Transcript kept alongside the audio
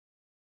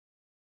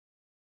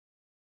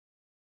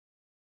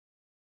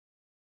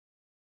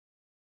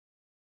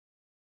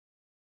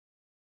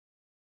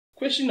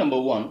Question number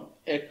 1.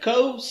 A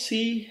curve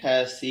C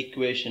has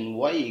equation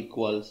y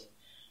equals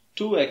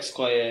 2x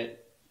squared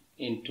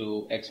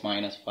into x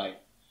minus 5.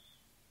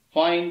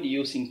 Find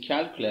using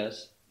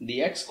calculus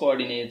the x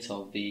coordinates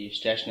of the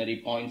stationary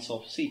points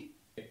of C.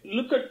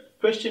 Look at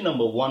question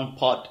number 1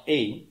 part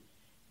A.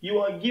 You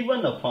are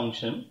given a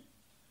function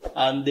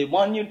and they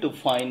want you to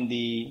find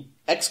the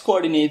x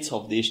coordinates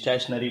of the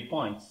stationary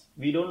points.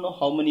 We don't know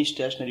how many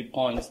stationary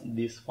points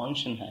this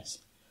function has.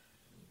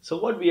 So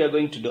what we are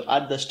going to do,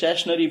 at the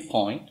stationary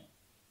point,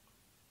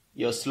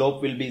 your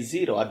slope will be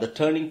 0. At the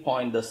turning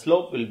point, the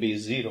slope will be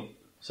 0.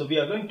 So we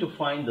are going to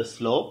find the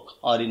slope,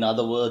 or in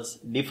other words,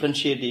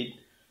 differentiate it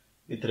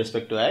with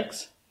respect to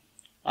x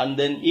and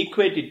then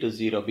equate it to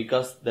 0,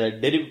 because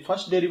the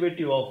first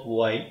derivative of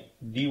y,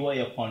 dy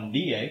upon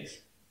dx,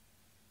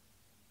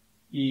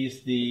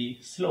 is the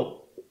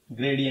slope,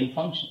 gradient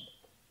function.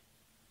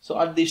 So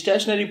at the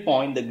stationary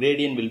point, the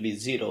gradient will be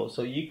 0.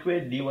 So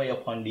equate dy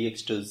upon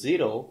dx to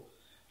 0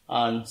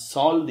 and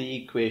solve the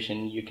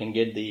equation. You can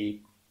get the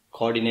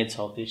coordinates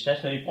of the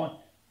stationary point.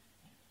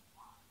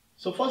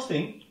 So first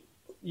thing,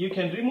 you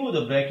can remove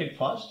the bracket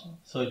first.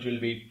 So it will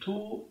be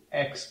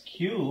 2x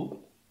cubed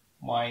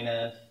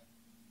minus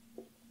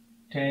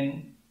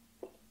 10x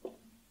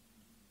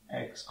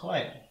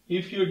squared.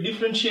 If you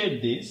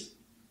differentiate this,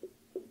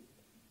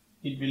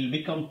 it will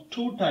become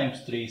 2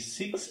 times 3,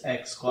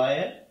 6x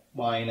squared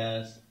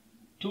minus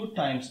 2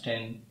 times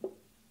 10,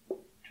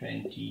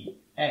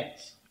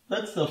 20x.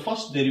 That's the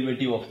first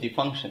derivative of the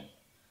function.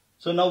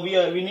 So now we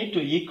need to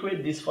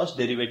equate this first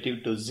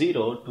derivative to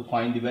 0 to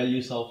find the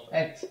values of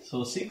x. So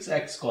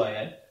 6x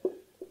squared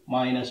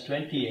minus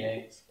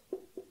 20x,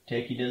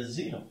 take it as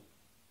 0.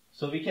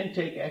 So we can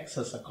take x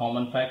as a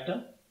common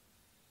factor.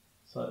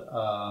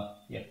 So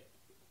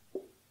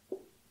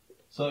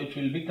So it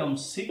will become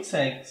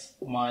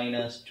 6x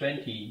minus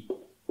 20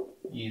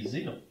 is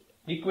 0.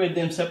 Equate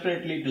them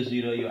separately to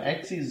 0. Your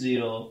x is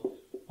 0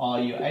 or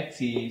your x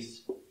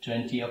is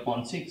 20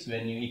 upon 6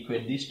 when you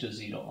equate this to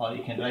 0, or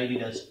you can write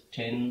it as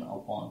 10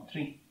 upon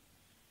 3.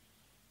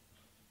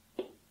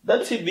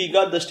 That's it. We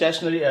got the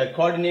stationary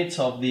coordinates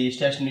of the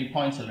stationary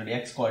points already,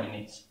 x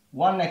coordinates.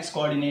 One x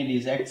coordinate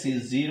is x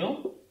is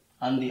 0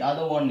 and the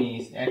other one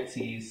is x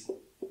is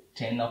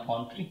 10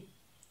 upon 3.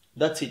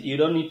 That's it. You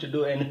don't need to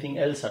do anything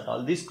else at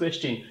all. This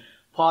question,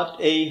 part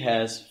A,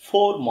 has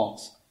 4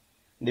 marks.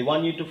 They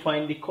want you to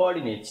find the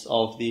coordinates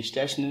of the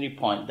stationary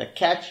point. The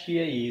catch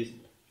here is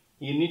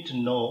you need to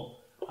know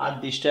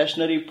at the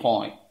stationary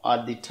point,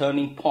 at the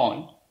turning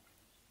point,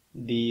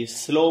 the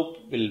slope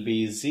will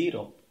be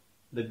 0.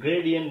 The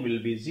gradient will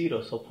be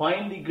 0. So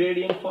find the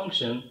gradient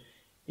function,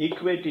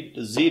 equate it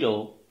to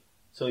 0,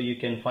 so you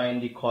can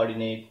find the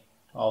coordinate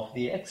of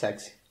the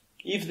x-axis.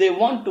 If they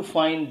want you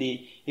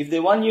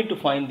to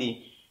find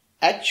the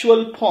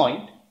actual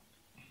point,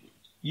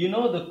 you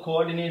know the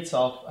coordinates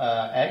of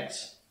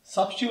x,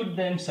 substitute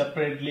them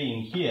separately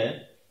in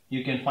here,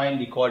 you can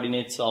find the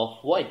coordinates of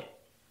y.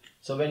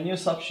 So when you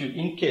substitute,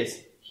 in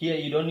case here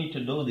you don't need to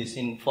do this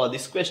for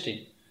this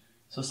question.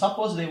 So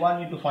suppose they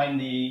want you to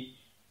find the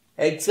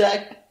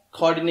exact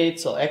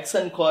coordinates or x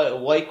and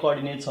y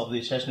coordinates of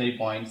the stationary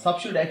point.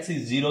 Substitute x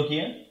is 0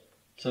 here.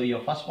 So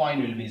your first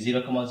point will be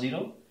 0,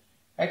 0.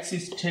 X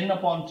is 10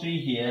 upon 3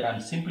 here,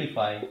 and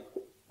simplify.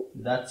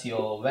 That's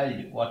your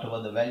value,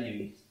 whatever the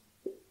value is.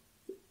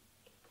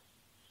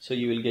 So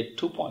you will get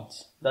 2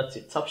 points. That's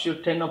it.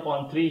 Substitute 10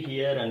 upon 3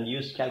 here and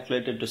use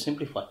calculator to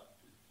simplify.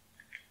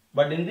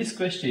 But in this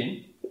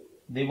question,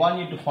 they want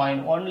you to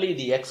find only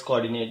the x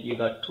coordinate. You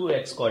got 2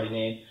 x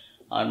coordinate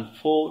and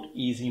 4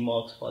 easy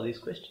marks for this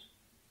question.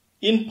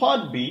 In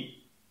part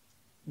B,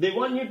 they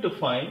want you to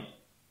find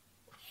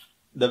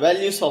the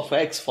values of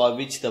x for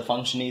which the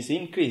function is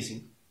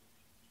increasing.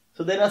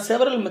 So there are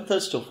several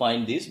methods to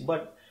find this,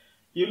 but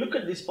you look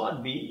at this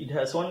part B, it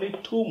has only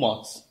 2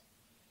 marks.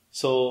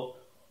 So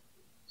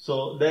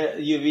there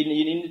you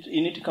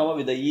need to come up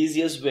with the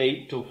easiest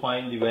way to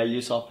find the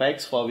values of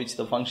x for which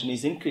the function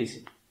is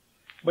increasing.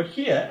 But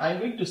here I am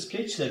going to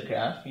sketch the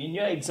graph. In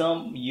your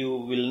exam you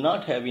will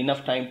not have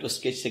enough time to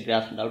sketch the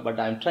graph and all, but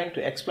I am trying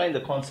to explain the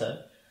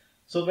concept.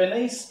 So when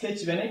I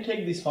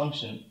take this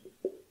function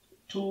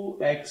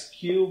 2x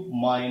cubed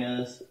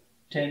minus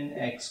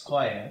 10x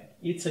squared,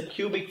 it's a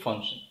cubic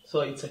function. So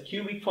it's a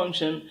cubic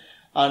function,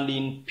 and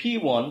in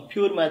P1,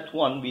 Pure Math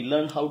 1, we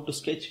learn how to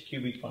sketch a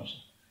cubic function.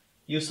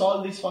 You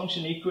solve this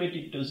function, equate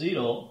it to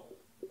 0,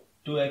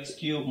 2x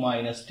cubed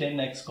minus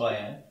 10x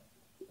squared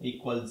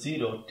equals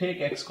 0. Take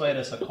x squared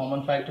as a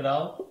common factor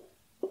out,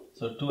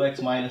 so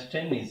 2x minus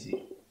 10 is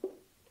 0.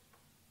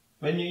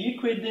 When you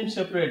equate them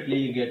separately,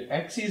 you get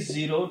x is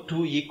 0,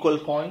 2 equal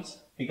points,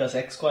 because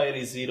x squared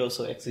is 0,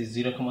 so x is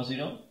 0,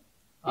 0.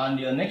 And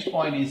your next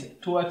point is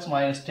 2x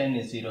minus 10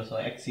 is 0, so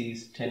x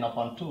is 10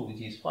 upon 2,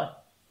 which is 5.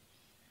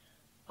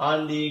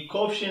 And the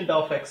coefficient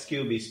of x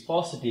cubed is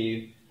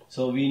positive,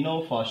 so we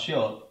know for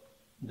sure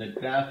the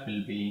graph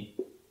will be,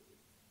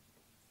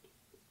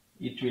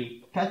 it will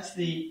touch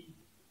the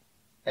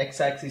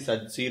x-axis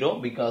at 0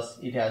 because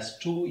it has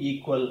 2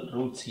 equal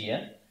roots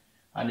here,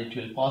 and it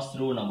will pass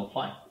through number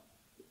 5.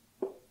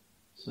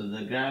 So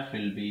the graph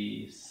will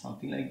be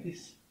something like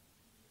this.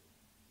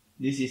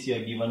 This is your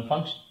given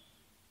function.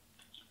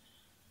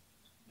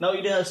 Now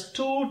it has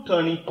two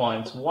turning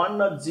points,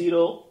 one at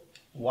 0,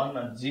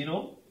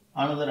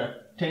 another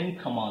at 10,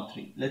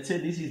 3. Let's say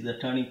this is the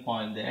turning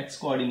point. The x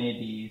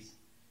coordinate is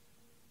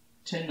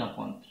 10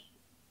 upon 3.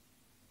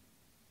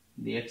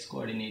 The x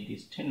coordinate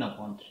is 10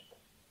 upon 3.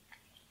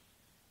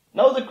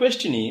 Now the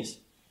question is,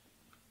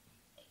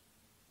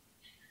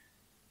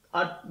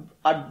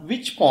 at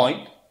which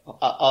point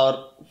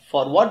or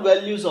for what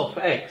values of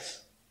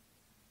x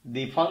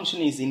the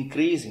function is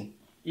increasing?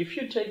 If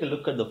you take a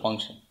look at the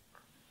function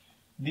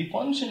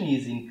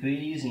is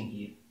increasing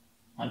here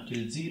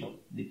until 0,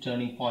 the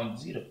turning point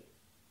 0,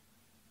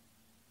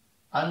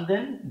 and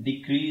then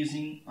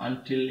decreasing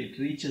until it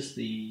reaches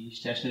the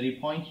stationary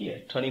point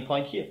here, turning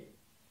point here.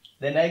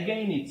 Then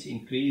again it's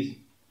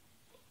increasing.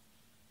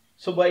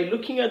 So by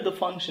looking at the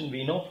function,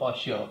 we know for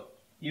sure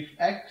if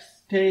x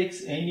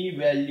takes any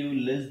value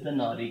less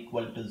than or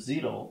equal to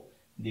 0,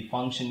 the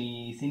function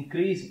is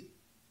increasing.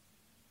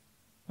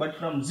 But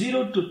from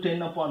 0 to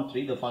 10 upon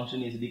 3, the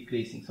function is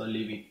decreasing, so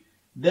leave it.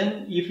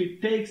 Then if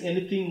it takes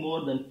anything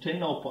more than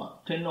 10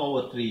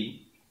 over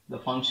 3, the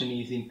function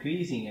is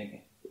increasing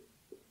again.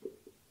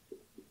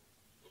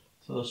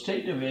 So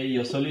straight away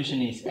your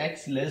solution is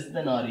x less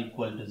than or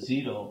equal to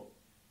 0,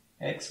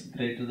 x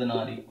greater than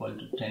or equal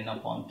to 10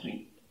 upon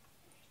 3.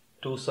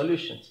 Two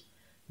solutions.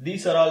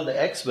 These are all the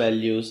x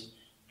values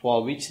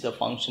for which the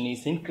function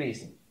is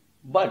increasing.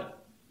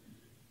 But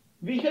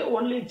we have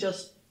only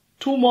just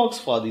 2 marks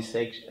for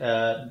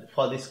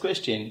this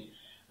question,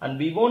 and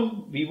we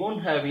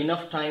won't have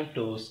enough time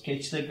to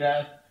sketch the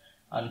graph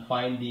and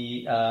find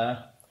the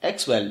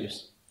x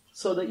values.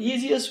 So the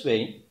easiest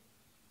way,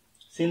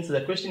 since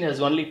the question has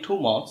only 2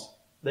 marks,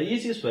 the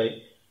easiest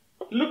way,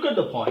 look at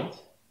the points.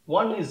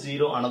 One is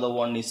 0, another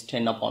one is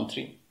 10 upon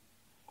 3.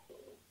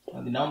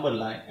 On the number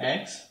line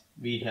x,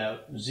 we have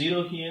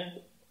 0 here,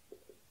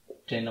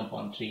 10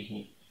 upon 3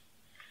 here.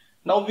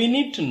 Now we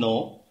need to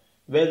know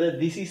whether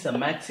this is a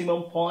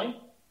maximum point.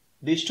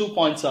 These 2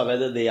 points are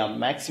whether they are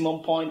maximum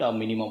point or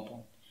minimum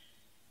point.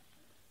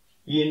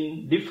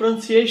 In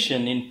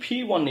differentiation in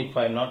P1, if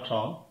I am not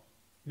wrong,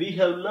 we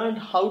have learned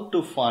how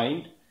to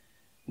find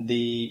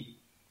the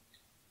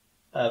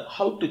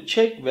how to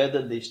check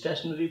whether the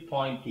stationary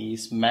point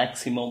is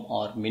maximum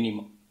or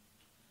minimum.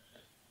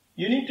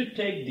 You need to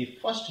take the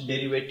first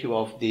derivative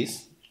of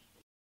this.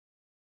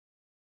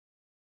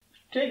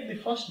 Take the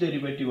first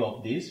derivative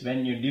of this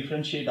when you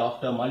differentiate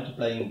after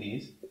multiplying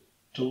this.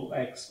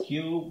 2x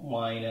cubed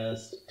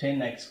minus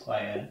 10x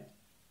squared.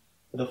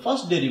 The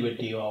first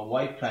derivative of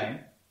y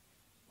prime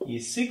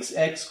is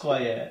 6x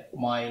squared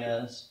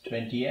minus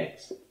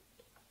 20x.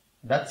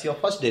 That's your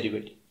first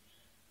derivative.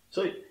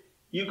 So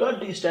you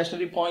got the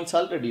stationary points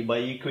already by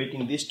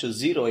equating this to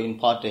 0 in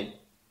part A.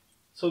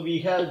 So we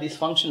have this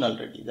function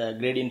already, the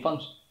gradient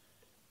function.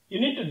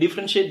 You need to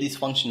differentiate this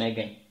function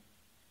again.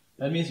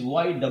 That means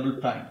y double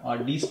prime or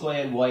d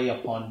square y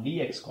upon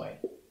dx square.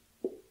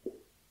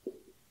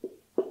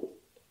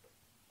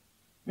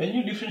 When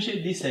you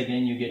differentiate this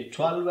again, you get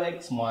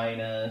 12x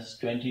minus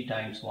 20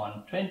 times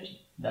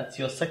 120. That's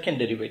your second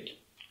derivative.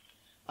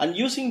 And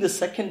using the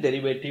second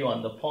derivative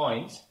on the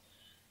points,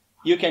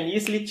 you can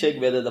easily check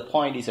whether the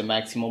point is a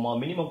maximum or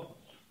minimum point.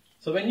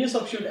 So when you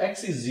substitute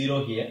x is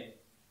 0 here,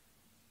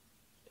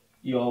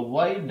 your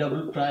y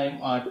double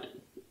prime at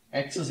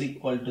x is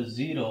equal to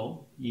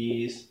 0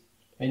 is,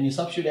 when you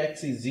substitute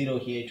x is 0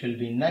 here, it will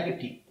be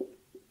negative.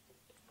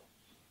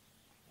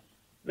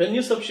 When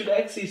you substitute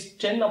x is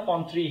 10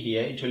 upon 3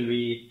 here, it will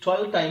be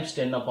 12 times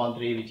 10 upon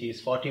 3, which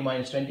is 40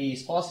 minus 20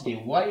 is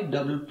positive. Y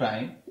double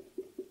prime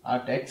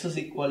at x is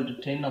equal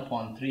to 10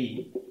 upon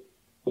 3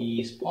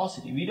 is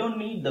positive. We don't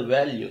need the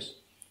values.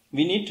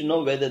 We need to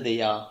know whether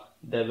the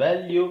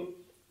value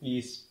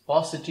is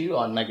positive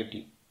or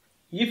negative.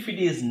 If it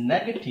is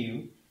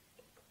negative,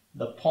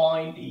 the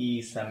point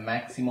is a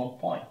maximum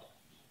point.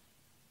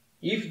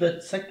 If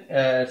the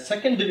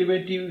second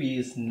derivative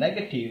is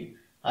negative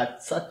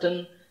at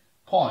certain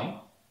point,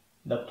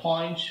 the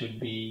point should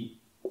be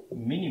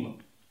minimum.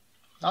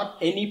 Not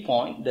any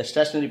point, the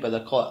stationary point,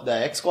 the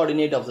x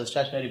coordinate of the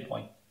stationary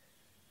point.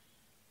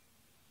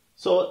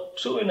 So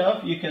true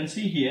enough, you can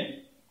see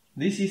here,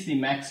 this is the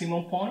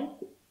maximum point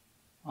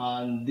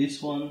and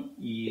this one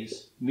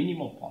is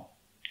minimum point.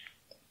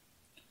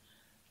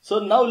 So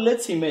now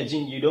let's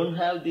imagine you don't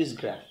have this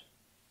graph,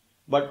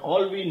 but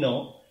all we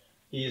know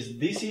is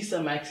this is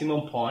a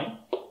maximum point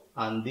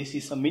and this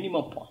is a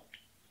minimum point.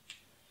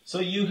 So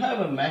you have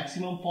a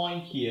maximum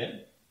point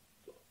here,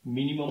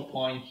 minimum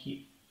point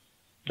here.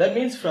 That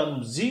means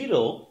from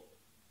 0,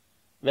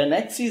 when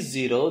x is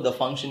 0, the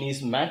function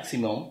is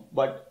maximum,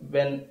 but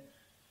when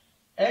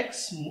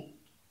x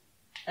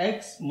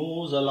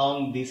moves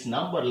along this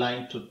number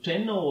line to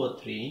 10 over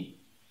 3,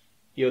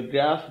 your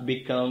graph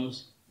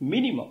becomes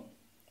minimum.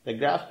 The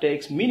graph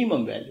takes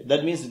minimum value.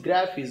 That means the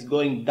graph is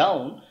going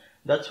down.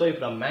 That's why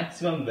from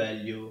maximum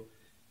value,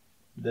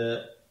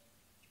 the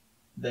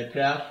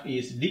graph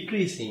is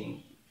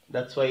decreasing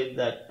That's why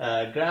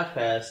that graph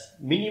has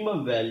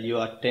minimum value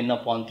at 10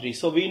 upon 3.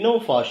 So we know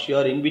for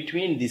sure in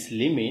between this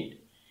limit,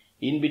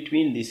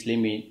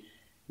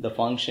 the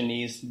function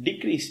is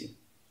decreasing.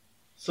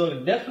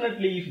 So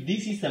definitely if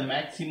this is the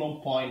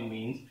maximum point,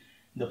 means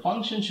the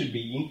function should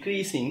be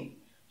increasing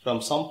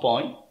from some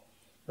point.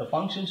 The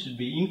function should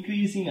be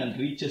increasing and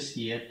reaches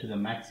here to the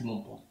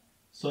maximum point.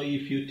 So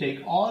if you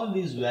take all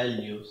these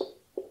values,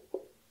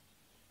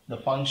 the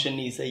function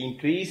is an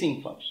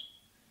increasing function.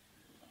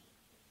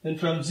 Then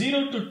from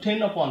 0 to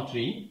 10 upon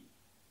 3,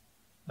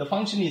 the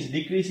function is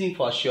decreasing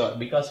for sure,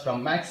 because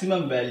from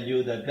maximum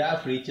value the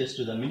graph reaches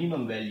to the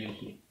minimum value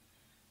here.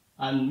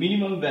 And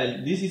minimum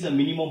value, this is a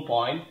minimum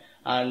point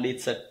and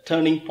it's a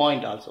turning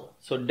point also.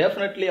 So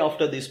definitely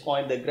after this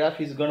point the graph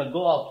is going to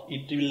go up.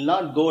 It will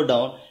not go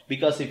down,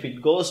 because if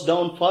it goes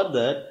down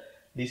further,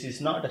 this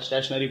is not a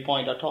stationary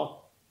point at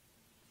all.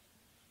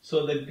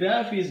 So the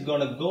graph is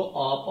going to go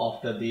up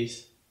after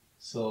this.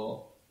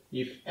 So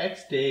if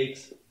x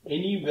takes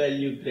any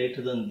value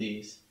greater than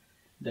this,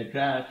 the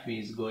graph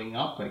is going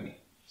up again.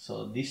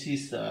 So this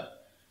is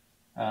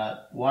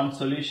one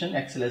solution: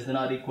 x less than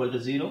or equal to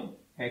 0,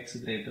 x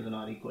greater than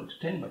or equal to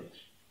 10 by 3.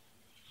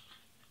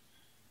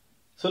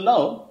 So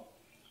now,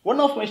 one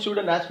of my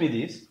students asked me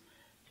this.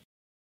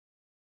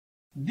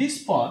 At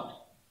this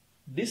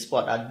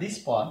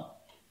part,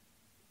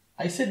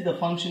 I said the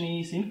function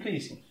is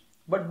increasing.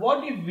 But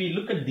what if we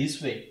look at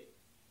this way?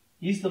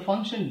 Is the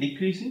function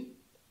decreasing?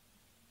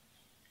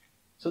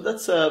 So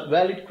that's a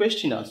valid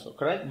question also,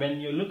 correct?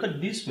 When you look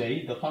at this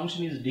way, the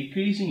function is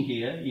decreasing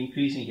here,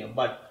 increasing here.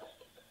 But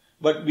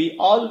we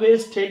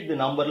always take the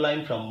number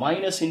line from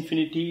minus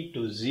infinity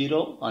to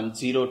 0 and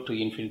 0 to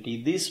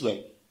infinity this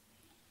way.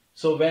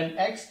 So when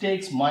x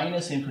takes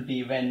minus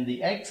infinity, when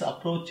the x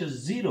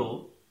approaches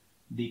 0,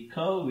 the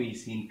curve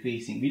is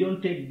increasing. We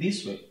don't take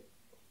this way.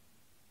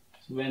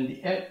 So when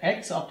the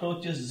x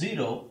approaches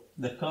 0,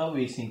 the curve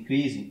is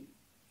increasing.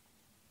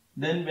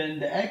 Then when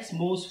the x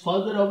moves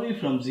further away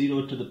from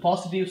 0 to the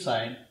positive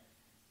side,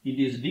 it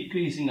is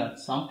decreasing at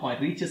some point,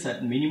 reaches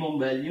at minimum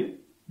value,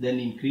 then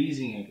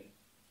increasing again.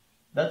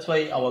 That's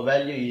why our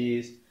value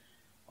is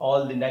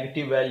all the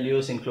negative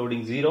values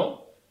including 0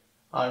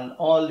 and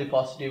all the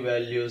positive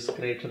values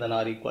greater than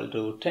or equal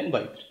to 10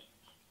 by 3.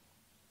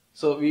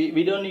 So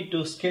we don't need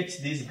to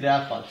sketch this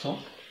graph also.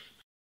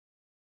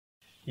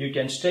 You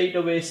can straight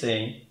away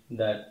say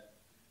that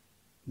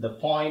the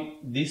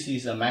point, this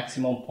is a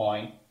maximum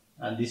point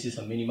and this is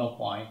a minimum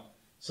point.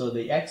 So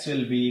the x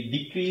will be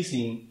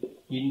decreasing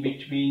in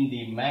between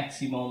the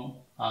maximum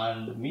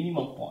and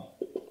minimum point.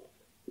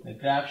 The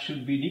graph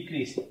should be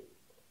decreasing.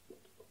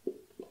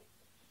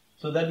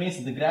 So that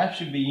means the graph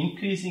should be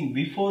increasing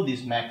before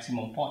this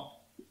maximum point.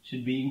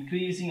 Should be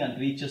increasing and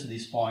reaches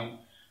this point,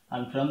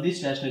 and from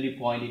this stationary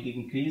point it is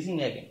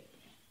increasing again.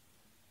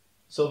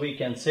 So we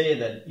can say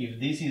that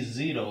if this is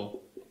 0,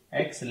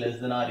 x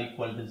less than or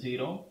equal to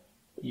 0,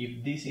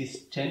 if this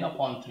is 10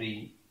 upon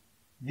 3,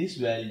 this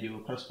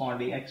value,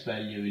 corresponding x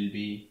value, will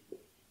be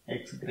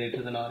x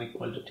greater than or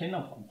equal to 10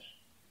 upon 3.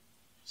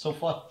 So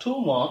for 2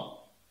 more,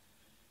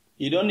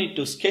 you don't need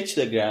to sketch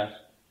the graph.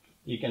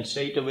 You can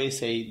straight away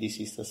say this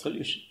is the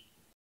solution.